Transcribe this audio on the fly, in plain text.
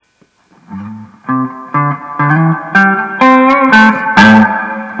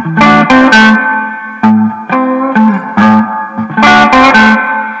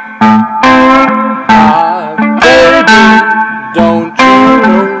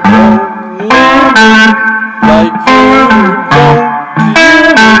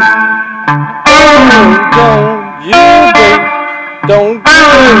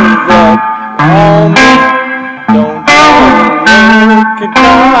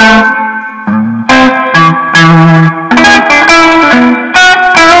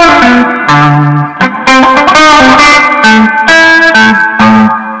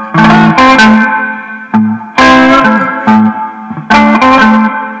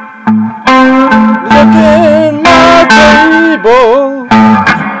Look in my table.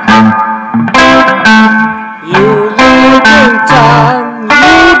 You live in time.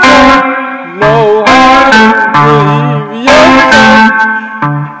 You don't know how to grieve yourself.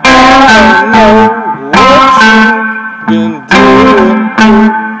 I know what you've been doing to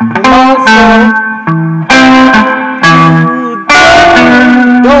myself.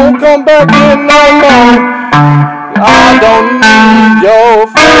 You don't come back in no more. I don't need your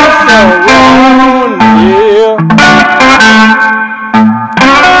face around.